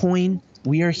 At Coin,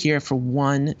 we are here for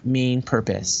one main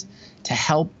purpose, to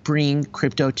help bring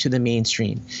crypto to the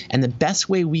mainstream. And the best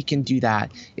way we can do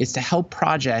that is to help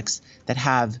projects that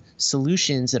have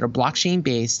solutions that are blockchain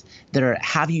based, that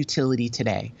have utility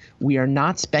today. We are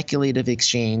not speculative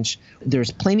exchange.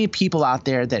 There's plenty of people out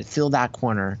there that fill that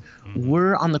corner.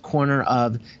 We're on the corner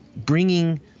of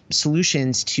bringing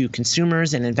solutions to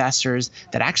consumers and investors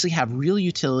that actually have real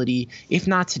utility, if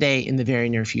not today, in the very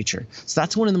near future. So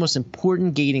that's one of the most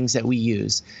important gatings that we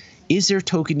use. Is there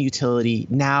token utility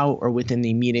now or within the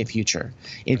immediate future?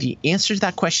 If the answer to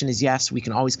that question is yes, we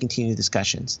can always continue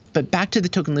discussions. But back to the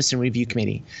Token Listing Review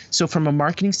Committee. So from a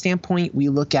marketing standpoint, we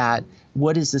look at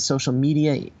what is the social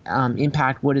media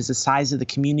impact? What is the size of the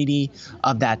community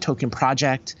of that token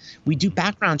project? We do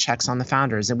background checks on the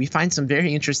founders, and we find some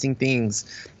very interesting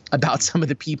things about some of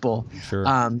the people. Sure.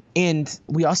 And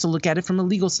we also look at it from a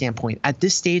legal standpoint. At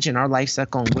this stage in our life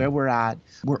cycle and where we're at,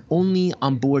 we're only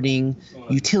onboarding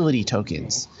utility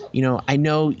tokens. I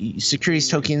know securities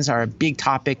tokens are a big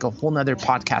topic, a whole nother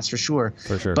podcast for sure.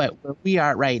 For sure. But where we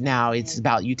are right now, it's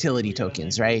about utility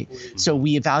tokens, right? So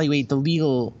we evaluate the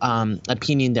legal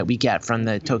opinion that we get from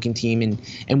the token team,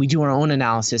 and we do our own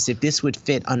analysis if this would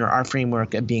fit under our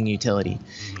framework of being a utility.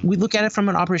 We look at it from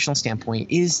an operational standpoint.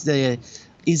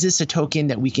 Is this a token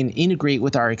that we can integrate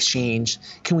with our exchange?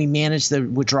 Can we manage the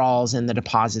withdrawals and the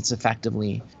deposits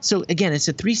effectively? So again, it's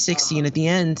a 360, and at the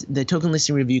end, the Token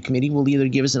Listing Review Committee will either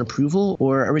give us an approval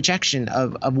or a rejection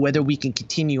of whether we can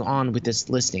continue on with this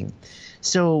listing.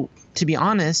 So to be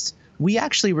honest, we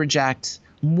actually reject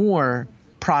more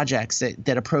projects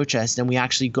that approach us than we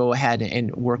actually go ahead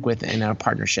and work with in a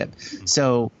partnership.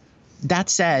 So that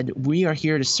said, we are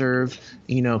here to serve,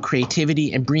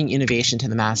 creativity and bring innovation to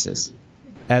the masses.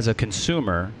 As a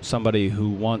consumer, somebody who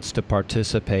wants to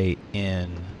participate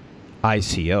in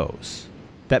ICOs,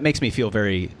 that makes me feel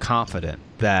very confident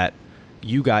that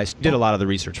you guys did a lot of the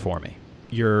research for me.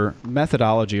 Your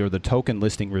methodology, or the Token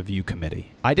Listing Review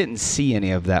Committee, I didn't see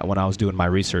any of that when I was doing my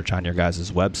research on your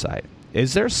guys' website.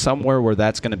 Is there somewhere where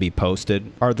that's going to be posted?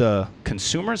 Are the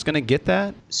consumers going to get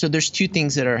that? So there's two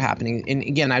things that are happening. And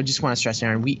again, I just want to stress,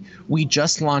 Aaron, we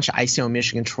just launched ICO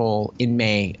Mission Control in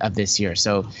May of this year.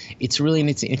 So it's really in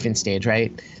its infant stage,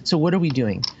 right? So what are we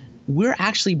doing? We're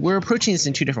approaching this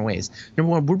in two different ways.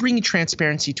 Number one, we're bringing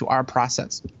transparency to our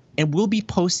process. And we'll be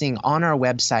posting on our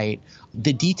website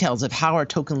the details of how our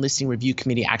Token Listing Review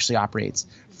Committee actually operates.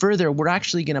 Further, we're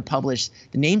actually going to publish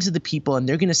the names of the people, and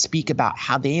they're going to speak about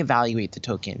how they evaluate the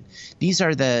token. These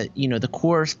are the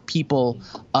core people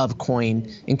of Coin,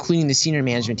 including the senior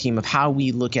management team, of how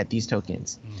we look at these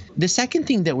tokens. The second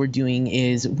thing that we're doing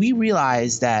is we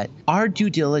realize that our due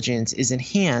diligence is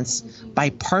enhanced by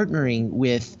partnering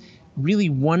with really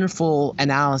wonderful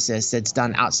analysis that's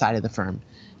done outside of the firm.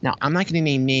 Now, I'm not going to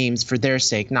name names for their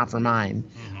sake, not for mine,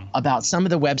 about some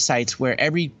of the websites where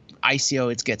every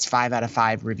ICO it gets 5 out of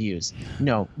 5 reviews.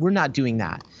 No, we're not doing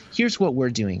that. Here's what we're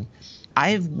doing.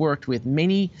 I've worked with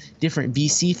many different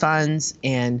VC funds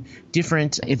and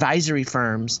different advisory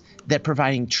firms that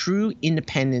providing true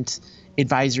independent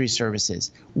advisory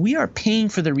services. We are paying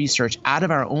for the research out of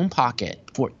our own pocket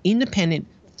for independent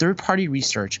third-party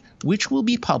research, which will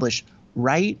be published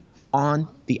right on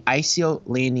the ICO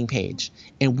landing page,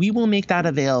 and we will make that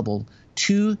available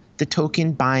to the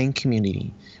token buying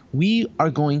community. We are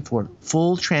going for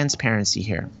full transparency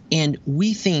here. And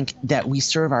we think that we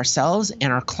serve ourselves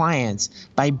and our clients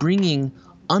by bringing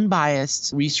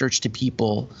unbiased research to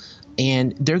people,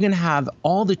 and they're going to have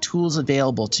all the tools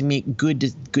available to make good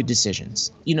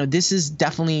decisions. This is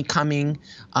definitely coming,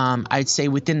 I'd say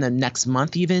within the next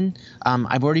month even.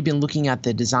 I've already been looking at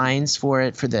the designs for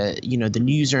it, for the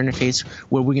new user interface,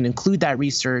 where we're going to include that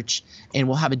research, and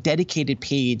we'll have a dedicated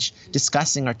page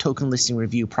discussing our token listing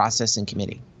review process and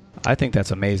committee. I think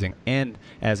that's amazing. And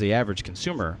as the average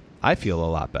consumer, I feel a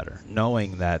lot better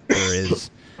knowing that there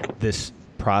is this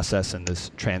process and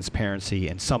this transparency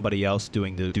and somebody else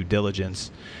doing the due diligence.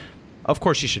 Of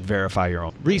course, you should verify your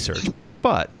own research,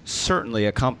 but certainly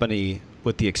a company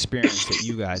with the experience that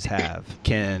you guys have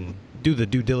can do the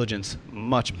due diligence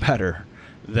much better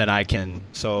than I can.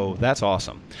 So that's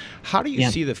awesome. How do you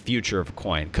see the future of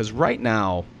Coin? Because right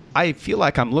now, I feel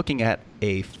like I'm looking at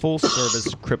a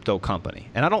full-service crypto company,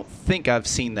 and I don't think I've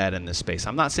seen that in this space.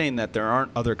 I'm not saying that there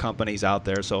aren't other companies out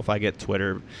there, so if I get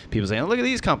Twitter, people saying, look at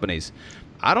these companies.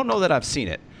 I don't know that I've seen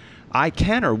it. I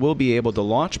can or will be able to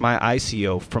launch my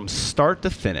ICO from start to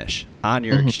finish on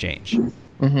your exchange.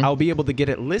 I'll be able to get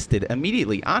it listed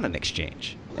immediately on an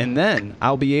exchange, and then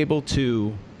I'll be able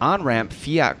to on-ramp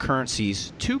fiat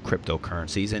currencies to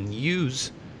cryptocurrencies and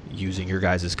using your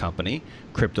guys' company,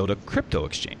 crypto to crypto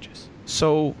exchanges.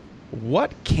 So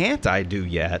what can't I do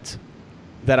yet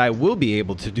that I will be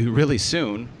able to do really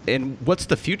soon? And what's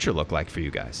the future look like for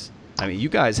you guys? I mean, you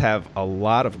guys have a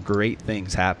lot of great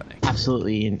things happening.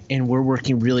 Absolutely. And we're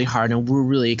working really hard, and we're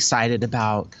really excited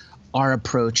about our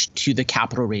approach to the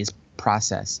capital raise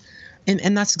process.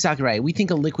 And that's exactly right. We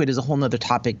think a liquid is a whole nother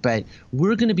topic, but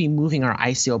we're going to be moving our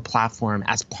ICO platform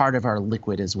as part of our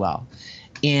liquid as well.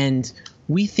 And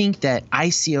we think that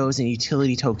ICOs and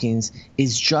utility tokens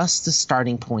is just the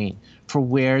starting point for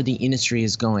where the industry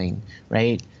is going,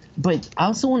 right? But I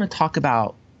also want to talk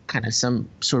about kind of some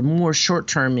sort of more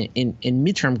short-term and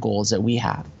midterm goals that we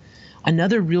have.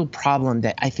 Another real problem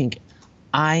that I think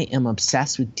I am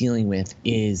obsessed with dealing with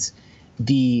is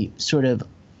the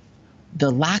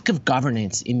lack of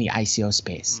governance in the ICO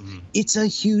space. It's a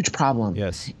huge problem.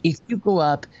 Yes. If you go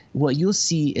up, what you'll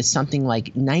see is something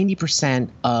like 90%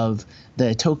 of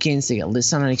the tokens that get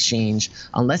listed on an exchange,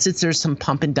 unless there's some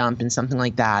pump and dump and something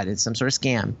like that, it's some sort of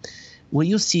scam, what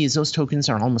you'll see is those tokens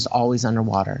are almost always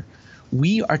underwater.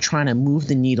 We are trying to move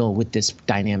the needle with this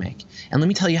dynamic. And let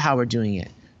me tell you how we're doing it.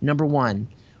 Number one,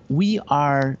 we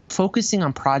are focusing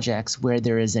on projects where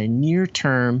there is a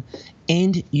near-term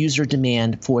end user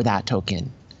demand for that token,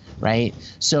 right?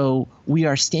 So we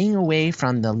are staying away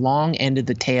from the long end of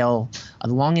the tail,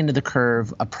 the long end of the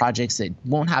curve of projects that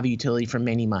won't have a utility for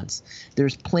many months.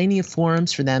 There's plenty of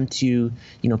forums for them to,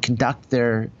 conduct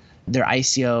their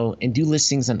ICO and do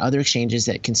listings on other exchanges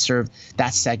that can serve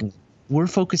that segment. We're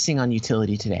focusing on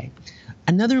utility today.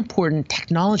 Another important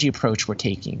technology approach we're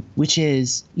taking, which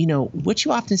is, what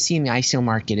you often see in the ICO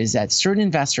market is that certain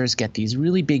investors get these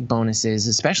really big bonuses,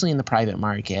 especially in the private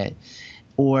market,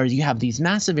 or you have these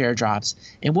massive airdrops.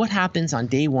 And what happens on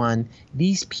day one,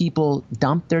 these people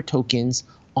dump their tokens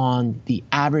on the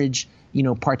average,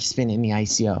 participant in the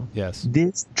ICO. Yes.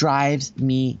 This drives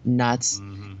me nuts,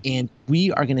 and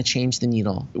we are going to change the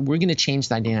needle. We're going to change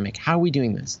the dynamic. How are we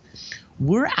doing this?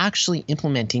 We're actually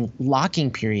implementing locking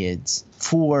periods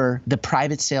for the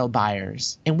private sale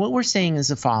buyers. And what we're saying is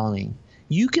the following.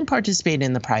 You can participate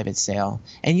in the private sale,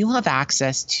 and you'll have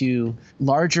access to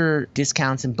larger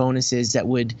discounts and bonuses that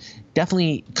would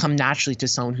definitely come naturally to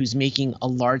someone who's making a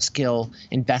large-scale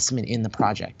investment in the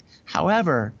project.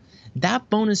 However, that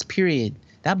bonus period,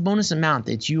 that bonus amount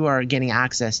that you are getting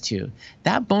access to,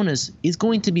 that bonus is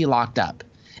going to be locked up.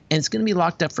 And it's going to be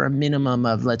locked up for a minimum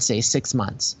of, let's say, 6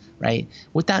 months, right?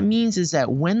 What that means is that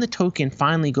when the token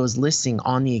finally goes listing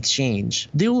on the exchange,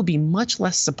 there will be much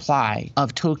less supply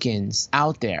of tokens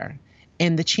out there.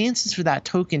 And the chances for that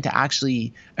token to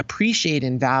actually appreciate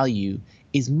in value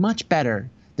is much better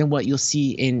than what you'll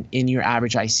see in your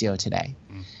average ICO today.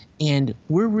 And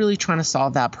we're really trying to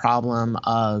solve that problem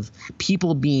of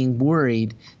people being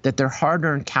worried that their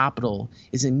hard-earned capital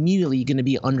is immediately going to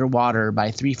be underwater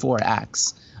by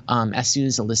 3-4x. As soon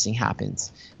as the listing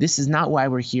happens. This is not why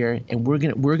we're here, and we're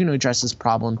gonna address this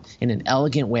problem in an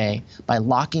elegant way by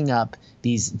locking up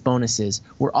these bonuses.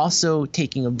 We're also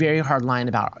taking a very hard line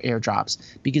about airdrops,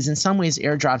 because in some ways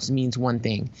airdrops means one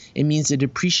thing. It means the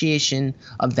depreciation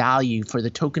of value for the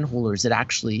token holders that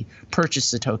actually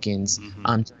purchase the tokens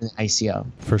during the ICO.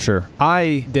 For sure.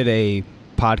 I did a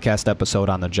podcast episode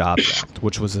on the Jobs Act,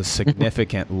 which was a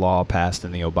significant law passed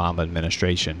in the Obama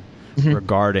administration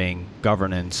regarding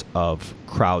governance of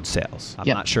crowd sales. I'm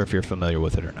not sure if you're familiar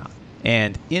with it or not.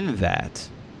 And in that,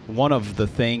 one of the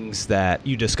things that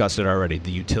you discussed it already, the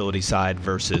utility side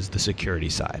versus the security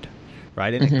side,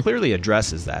 right? And it clearly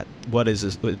addresses that.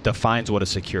 It defines what a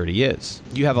security is.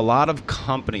 You have a lot of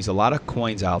companies, a lot of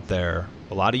coins out there,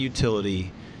 a lot of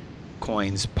utility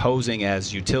coins posing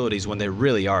as utilities when they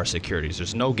really are securities.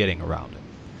 There's no getting around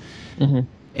it.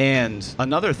 And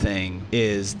another thing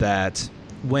is that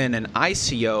when an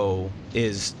ICO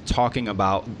is talking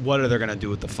about what are they going to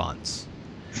do with the funds,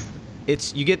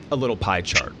 you get a little pie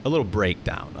chart, a little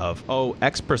breakdown of,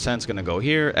 X percent's going to go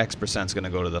here, X percent's going to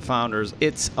go to the founders.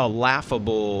 It's a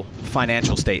laughable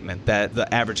financial statement that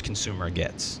the average consumer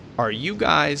gets. Are you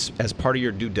guys, as part of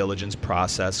your due diligence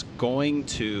process, going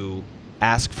to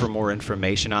ask for more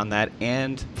information on that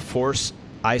and force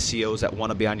ICOs that want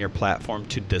to be on your platform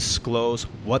to disclose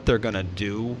what they're going to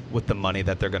do with the money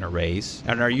that they're going to raise?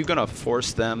 And are you going to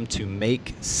force them to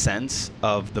make sense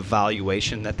of the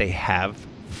valuation that they have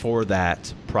for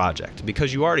that project?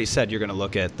 Because you already said you're going to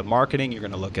look at the marketing, you're going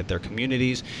to look at their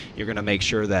communities, you're going to make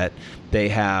sure that they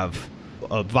have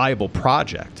a viable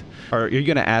project. Or are you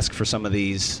going to ask for some of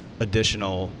these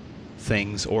additional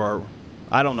things? Or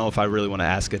I don't know if I really want to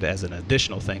ask it as an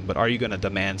additional thing, but are you going to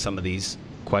demand some of these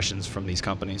questions from these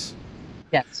companies?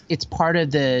 Yes, it's part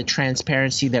of the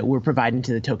transparency that we're providing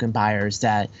to the token buyers,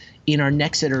 that in our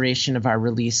next iteration of our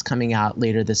release coming out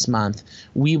later this month,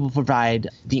 we will provide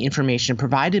the information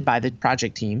provided by the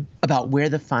project team about where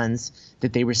the funds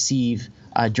that they receive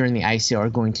during the ICO are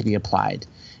going to be applied.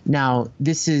 Now,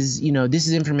 this is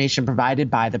information provided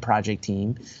by the project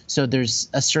team, so there's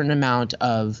a certain amount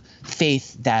of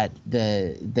faith that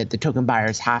the token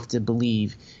buyers have to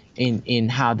believe in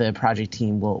how the project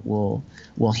team will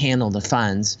handle the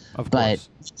funds. But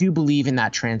I do believe in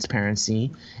that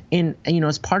transparency. And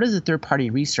as part of the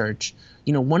third-party research,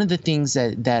 one of the things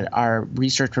that our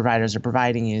research providers are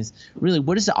providing is really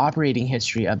what is the operating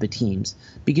history of the teams,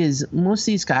 because most of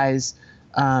these guys,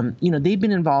 they've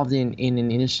been involved in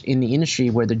the industry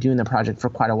where they're doing the project for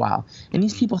quite a while, and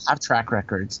these people have track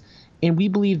records. And we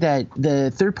believe that the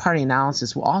third-party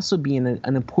analysis will also be an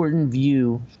important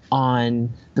view on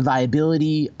the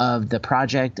viability of the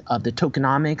project, of the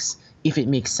tokenomics, if it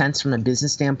makes sense from a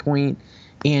business standpoint,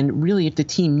 and really if the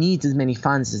team needs as many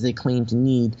funds as they claim to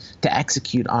need to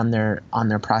execute on their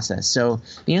process. So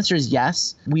the answer is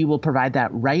yes. We will provide that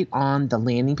right on the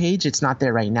landing page. It's not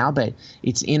there right now, but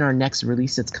it's in our next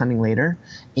release that's coming later.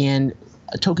 And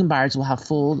token buyers will have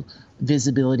full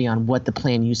visibility on what the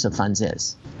planned use of funds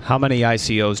is. How many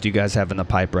ICOs do you guys have in the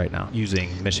pipe right now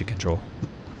using Mission Control?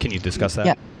 Can you discuss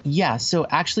that? Yeah. So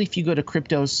actually, if you go to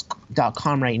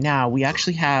cryptos.com right now, we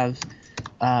actually have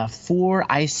 4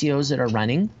 ICOs that are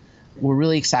running. We're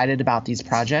really excited about these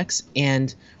projects.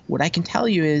 And what I can tell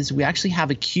you is we actually have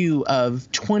a queue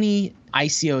of 20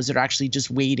 ICOs that are actually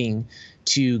just waiting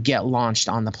to get launched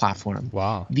on the platform.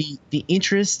 Wow. The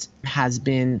interest has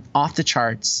been off the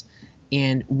charts.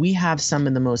 And we have some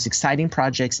of the most exciting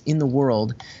projects in the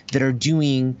world that are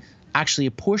doing actually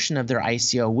a portion of their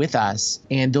ICO with us.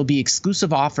 And there'll be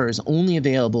exclusive offers only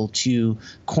available to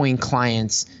Coin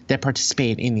clients that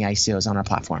participate in the ICOs on our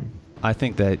platform. I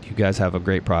think that you guys have a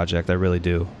great project. I really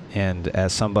do. And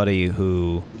as somebody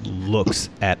who looks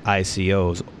at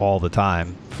ICOs all the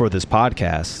time for this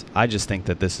podcast, I just think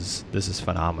that this is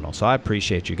phenomenal. So I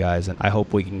appreciate you guys, and I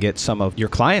hope we can get some of your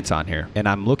clients on here. And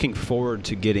I'm looking forward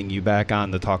to getting you back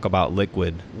on to talk about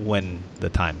Liquid when the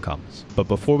time comes. But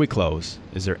before we close,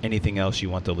 is there anything else you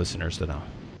want the listeners to know?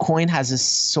 Coin has a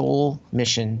sole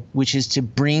mission, which is to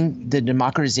bring the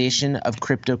democratization of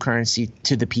cryptocurrency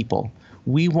to the people.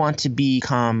 We want to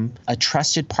become a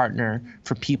trusted partner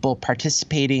for people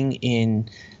participating in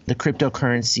the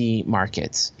cryptocurrency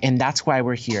markets. And that's why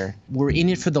we're here. We're in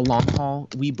it for the long haul.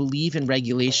 We believe in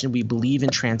regulation. We believe in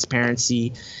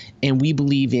transparency. And we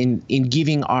believe in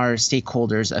giving our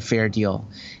stakeholders a fair deal.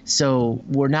 So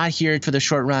we're not here for the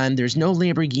short run. There's no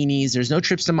Lamborghinis. There's no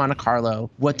trips to Monte Carlo.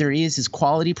 What there is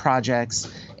quality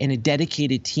projects and a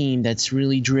dedicated team that's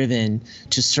really driven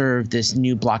to serve this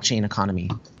new blockchain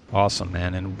economy. Awesome,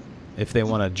 man. And if they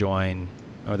want to join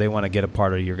or they want to get a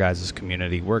part of your guys'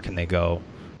 community, where can they go?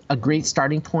 A great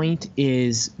starting point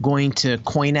is going to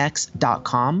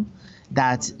coinex.com.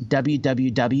 That's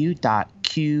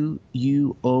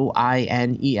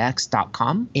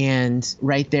www.quoinex.com. And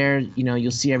right there,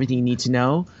 you'll see everything you need to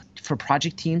know. For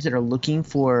project teams that are looking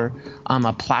for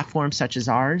a platform such as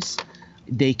ours,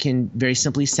 they can very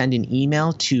simply send an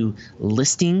email to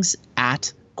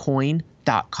listings@coin.com.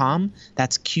 quoine.com.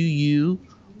 That's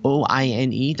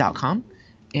quoine.com.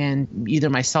 And either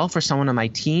myself or someone on my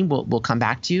team will come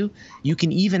back to you. You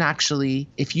can even actually,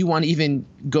 if you want to even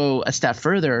go a step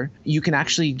further, you can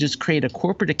actually just create a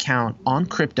corporate account on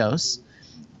Kryptos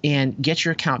and get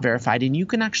your account verified. And you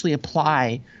can actually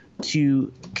apply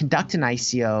to conduct an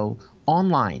ICO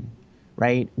online,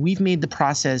 right? We've made the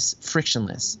process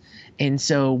frictionless. And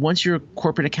so once your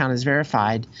corporate account is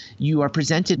verified, you are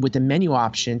presented with a menu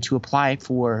option to apply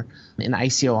for an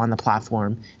ICO on the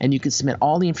platform. And you can submit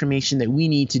all the information that we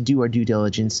need to do our due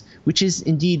diligence, which is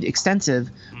indeed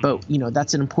extensive, but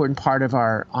that's an important part of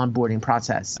our onboarding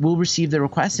process. We'll receive the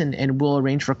request and we'll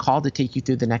arrange for a call to take you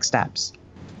through the next steps.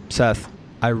 Seth,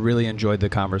 I really enjoyed the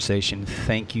conversation.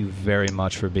 Thank you very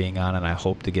much for being on, and I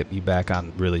hope to get you back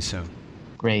on really soon.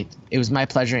 Great. It was my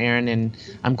pleasure, Aaron, and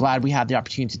I'm glad we had the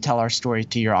opportunity to tell our story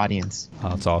to your audience. Oh,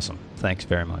 that's awesome. Thanks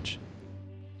very much.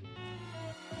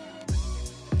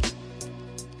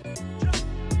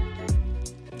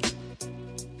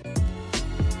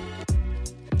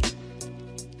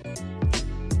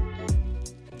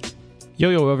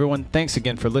 Yo, everyone. Thanks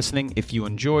again for listening. If you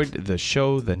enjoyed the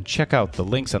show, then check out the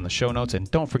links on the show notes.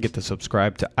 And don't forget to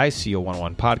subscribe to ICO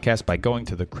 101 Podcast by going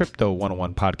to the Crypto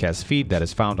 101 Podcast feed that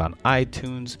is found on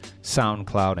iTunes,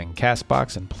 SoundCloud, and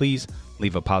CastBox. And please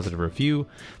leave a positive review.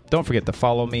 Don't forget to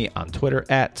follow me on Twitter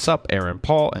at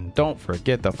 @SupAaronPaul. And don't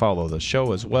forget to follow the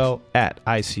show as well at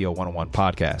ICO 101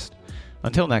 Podcast.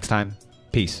 Until next time,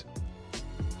 peace.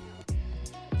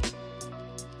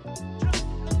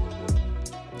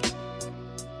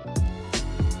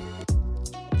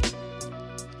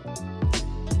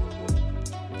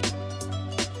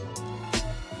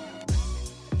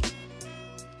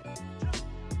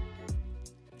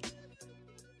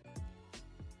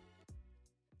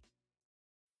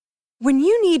 When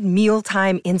you need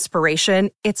mealtime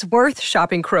inspiration, it's worth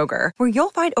shopping Kroger, where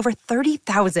you'll find over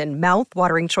 30,000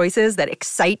 mouth-watering choices that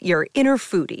excite your inner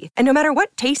foodie. And no matter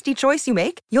what tasty choice you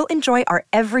make, you'll enjoy our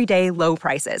everyday low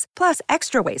prices, plus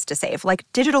extra ways to save, like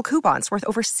digital coupons worth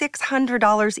over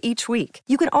 $600 each week.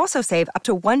 You can also save up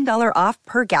to $1 off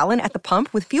per gallon at the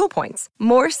pump with fuel points.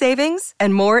 More savings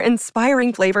and more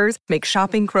inspiring flavors make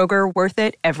shopping Kroger worth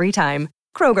it every time.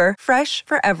 Kroger, fresh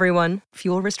for everyone.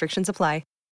 Fuel restrictions apply.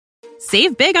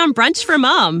 Save big on brunch for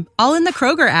mom, all in the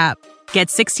Kroger app. Get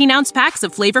 16-ounce packs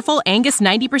of flavorful Angus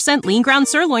 90% lean ground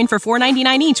sirloin for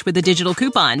 $4.99 each with a digital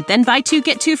coupon. Then buy 2,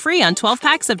 get 2 free on 12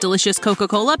 packs of delicious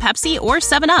Coca-Cola, Pepsi, or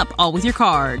 7-Up, all with your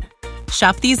card.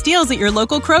 Shop these deals at your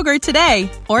local Kroger today,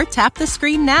 or tap the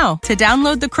screen now to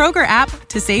download the Kroger app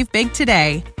to save big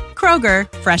today.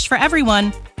 Kroger, fresh for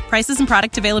everyone. Prices and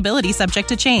product availability subject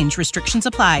to change. Restrictions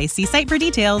apply. See site for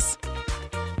details.